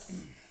mess.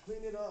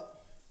 Clean it up.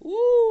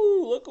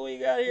 Woo! Look what we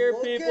got here,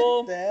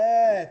 people. Look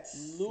at that.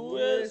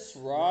 Luis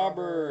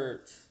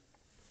Robert.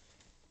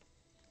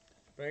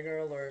 Banger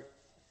alert.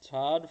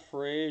 Todd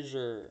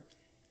Frazier.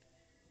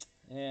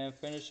 And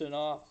finishing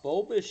off,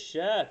 Bo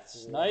Bichette.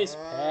 Nice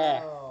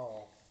pack.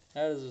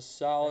 That is a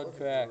solid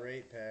pack.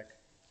 Great pack.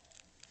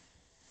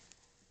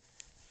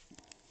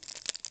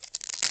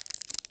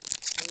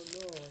 Oh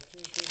no, I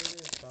can't get it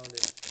in. Found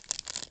it.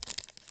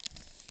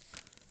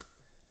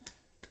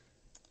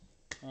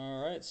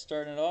 Alright,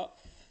 starting it off,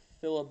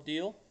 Philip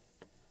Deal.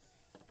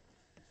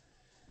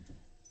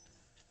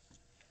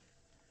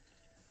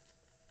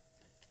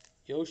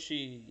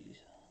 Yoshi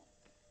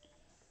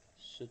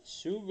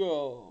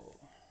Satsugo.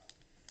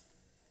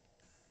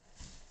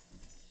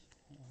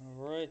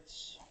 Alright,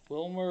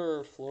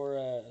 Wilmer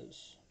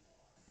Flores.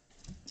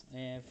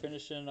 And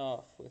finishing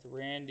off with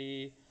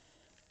Randy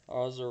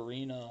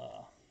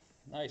Ozarena.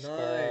 Nice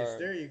card.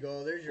 There you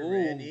go. There's your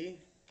Randy.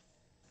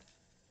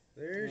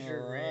 There's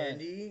your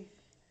Randy.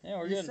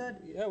 Yeah,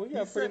 we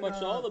got pretty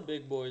much all the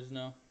big boys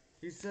now.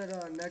 He said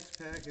next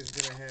pack is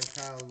gonna have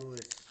Kyle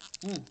Lewis.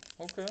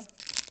 Okay.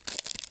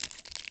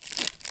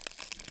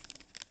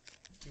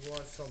 He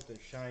wants something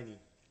shiny.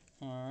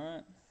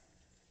 Alright.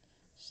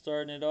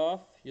 Starting it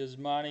off,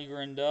 Yasmani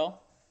Grandal.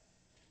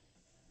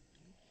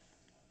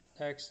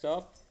 Next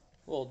up,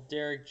 Well,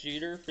 Derek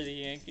Jeter for the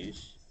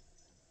Yankees.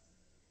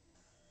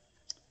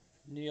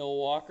 Neil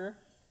Walker.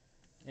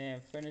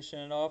 And finishing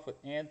it off with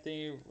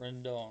Anthony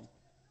Rendon.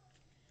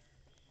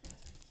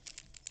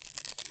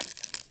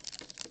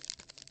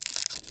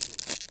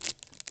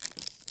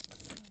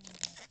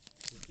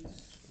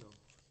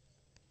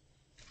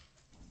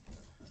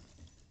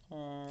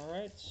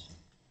 Alright.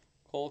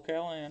 Cole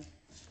Callahan.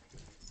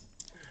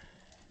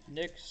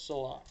 Nick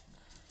Solak.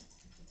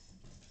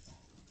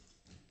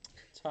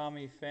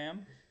 Tommy Pham.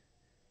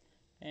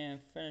 And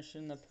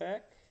finishing the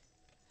pack,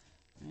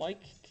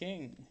 Mike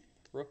King,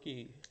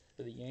 rookie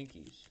for the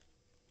Yankees.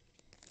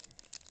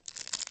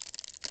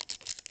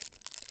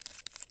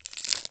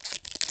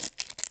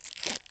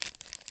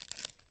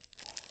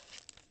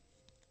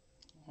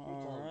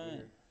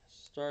 Alright,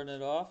 starting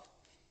it off,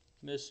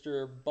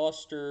 Mr.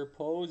 Buster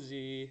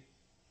Posey,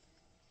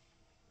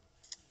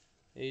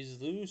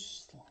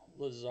 Jesus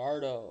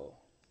Luzardo.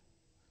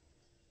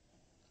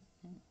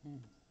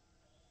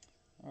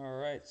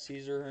 Alright,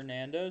 Cesar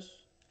Hernandez.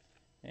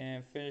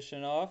 And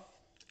finishing off,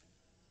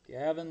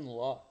 Gavin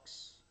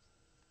Lux.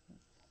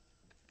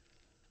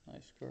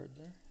 Nice card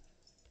there.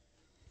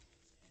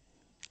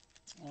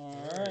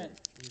 Alright.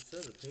 You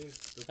said the pink.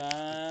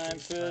 Time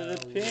for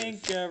the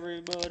pink,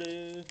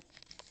 everybody.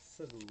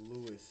 Said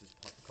Lewis is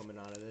coming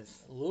out of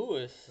this.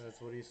 Lewis. That's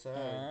what he said.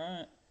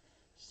 Alright.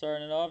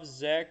 Starting it off,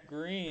 Zach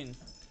Green.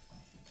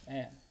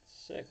 Man,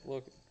 sick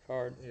looking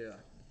card. Yeah.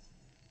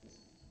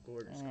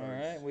 Gorgeous cards.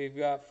 Alright, we've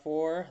got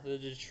for the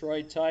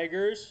Detroit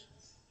Tigers.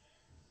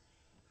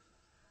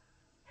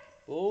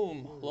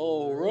 Boom.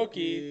 Little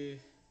rookie.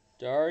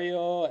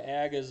 Dario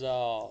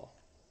Agazal.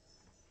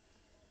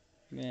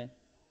 Man,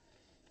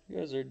 you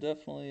guys are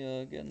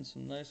definitely getting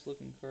some nice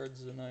looking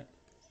cards tonight.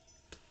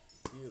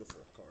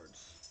 Beautiful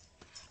cards.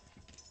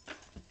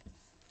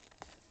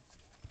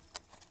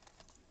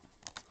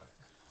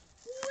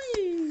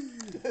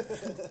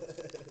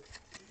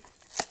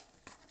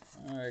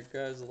 Alright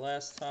guys, the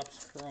last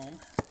Topps Chrome.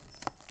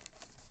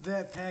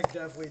 That pack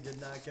definitely did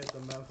not get the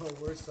memo.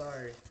 We're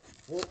sorry.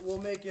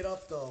 We'll make it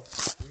up though.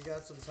 We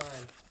got some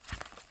time.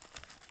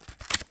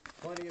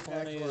 Plenty of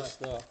packs Plenty of left.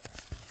 stuff.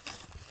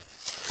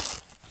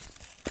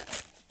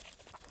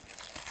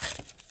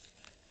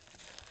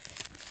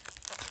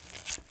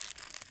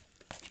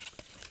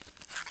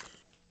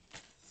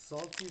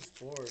 Salty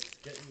Sports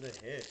getting the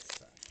hits.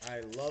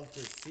 I love to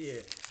see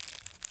it.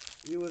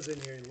 He was in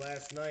here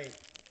last night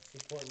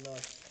supporting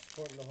us,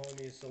 supporting the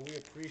homies, so we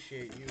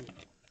appreciate you.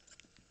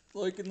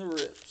 Liking the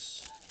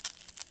rips.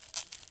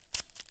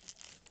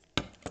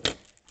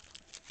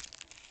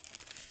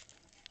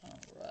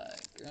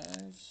 Alright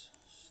guys,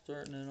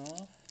 starting it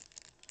off.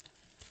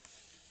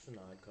 It's an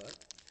odd cut.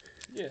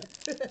 Yeah.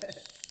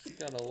 It's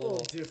got a A little,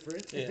 little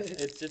different. yeah,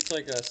 it's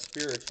like a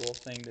spiritual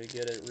thing to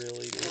get it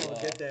really to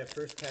get that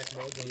first pack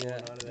mojo going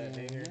out of that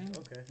hanger.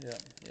 Okay. Yeah.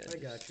 I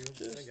got you.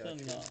 Just I got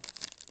you. enough.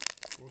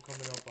 We're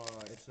coming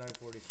up, it's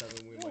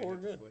 9:47. We Oh, might we're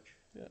have to good. switch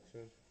Yeah.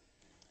 soon.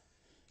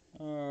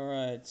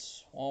 Alright,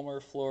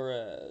 Walmer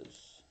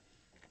Flores.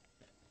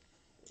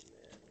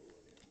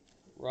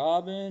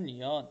 Robin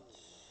Yount.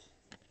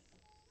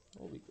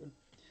 Will be good.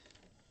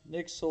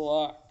 Nick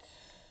Solak.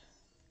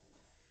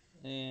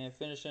 And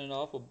finishing it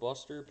off with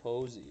Buster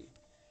Posey.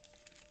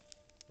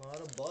 A lot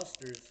of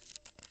busters.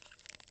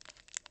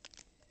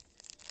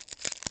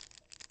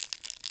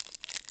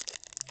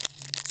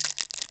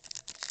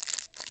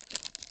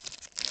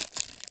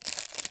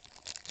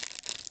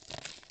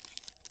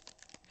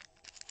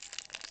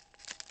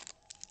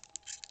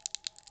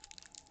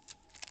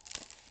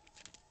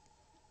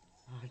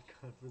 Odd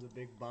cut for the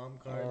big bomb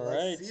card. All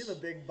Let's right. see the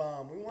big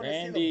bomb. We want to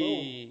see the boom.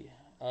 Randy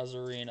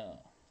Ozarena.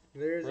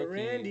 There's a Rookie.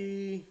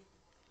 Randy.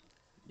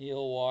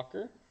 Neil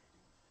Walker.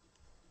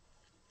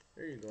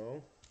 There you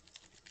go.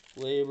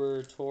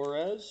 Gleyber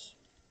Torres.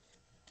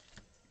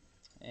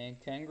 And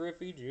Ken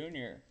Griffey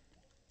Jr.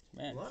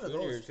 Man, A lot of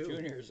those, too.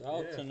 Junior's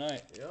out Yeah.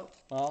 tonight. Yep.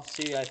 Well,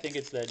 see, I think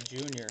it's that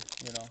junior,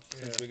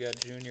 since we got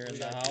Junior in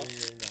the house.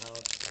 Junior in the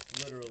house,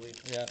 literally.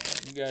 Yeah,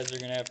 you guys are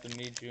going to have to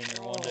meet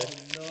Junior one day.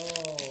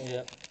 Oh, no.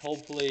 Yep.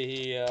 Hopefully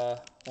he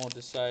won't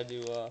decide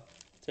to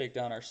take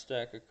down our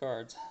stack of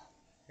cards.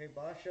 Hey,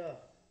 Basha.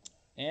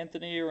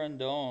 Anthony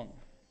Rendon.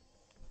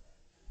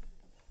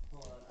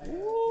 Hold on.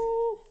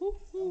 Woo, woo,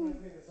 I'm woo. going to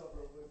clean this up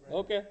real quick, Brandon.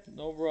 Okay,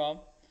 no problem.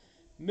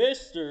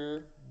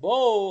 Mr.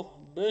 Bo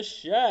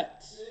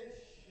Bichette.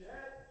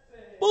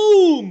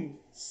 Boom!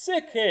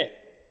 Sick hit.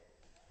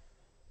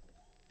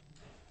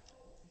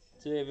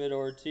 David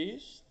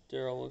Ortiz.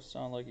 Daryl looks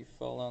sound like he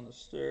fell down the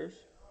stairs.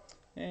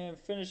 And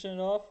finishing it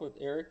off with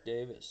Eric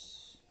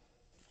Davis.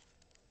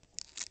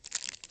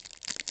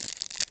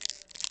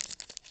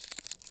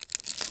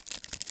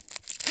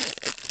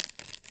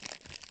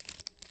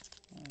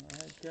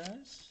 Alright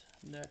guys,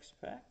 next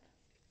pack.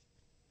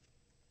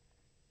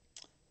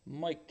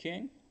 Mike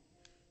King.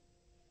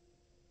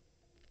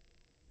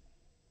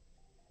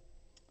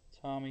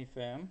 Tommy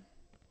Pham.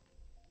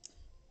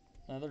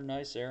 Another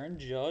nice Aaron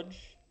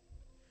Judge.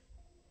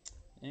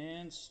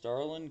 And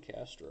Starlin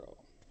Castro.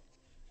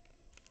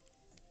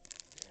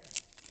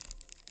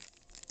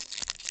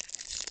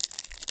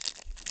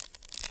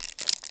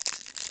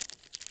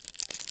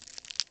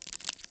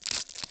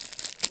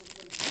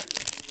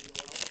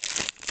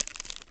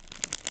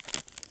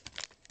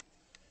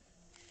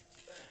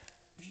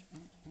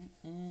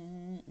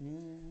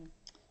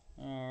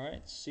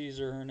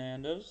 Caesar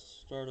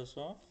Hernandez start us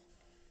off.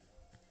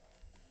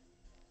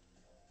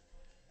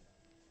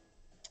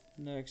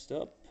 Next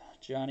up,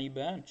 Johnny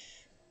Bench.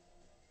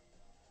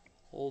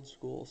 Old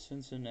school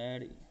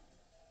Cincinnati.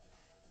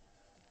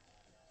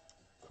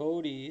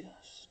 Cody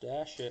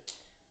Stashik.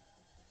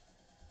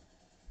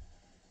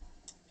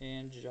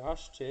 And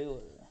Josh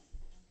Taylor.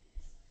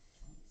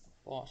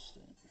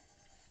 Boston.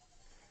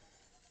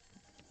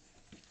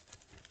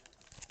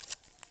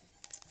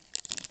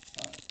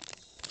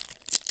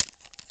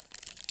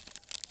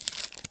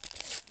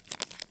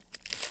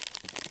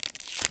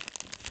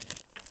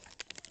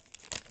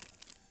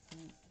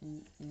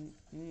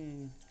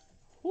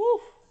 Woo!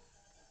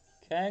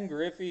 Ken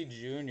Griffey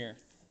Jr.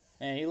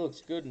 Man, he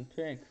looks good in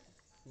pink.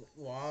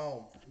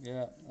 Wow.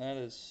 Yeah, that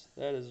is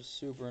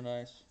super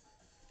nice.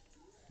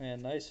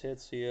 Man, nice hit,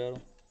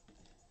 Seattle.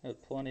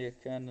 Got plenty of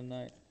Ken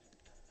tonight.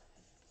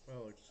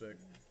 That looks sick.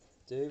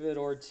 David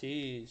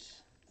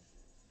Ortiz.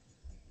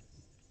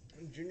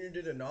 Junior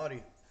did a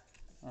naughty.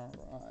 All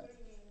right.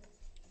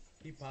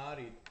 He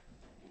pottied.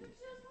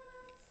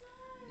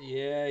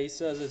 Yeah, he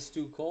says it's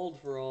too cold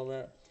for all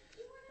that.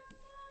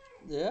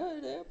 Yeah,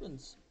 it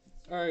happens.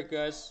 All right,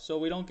 guys. So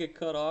we don't get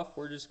cut off.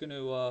 We're just going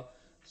to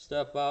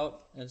step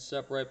out and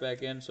step right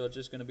back in. So it's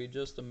just going to be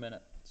just a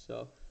minute.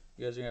 So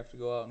you guys are going to have to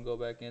go out and go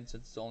back in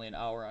since it's only an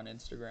hour on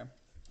Instagram.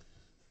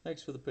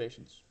 Thanks for the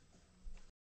patience.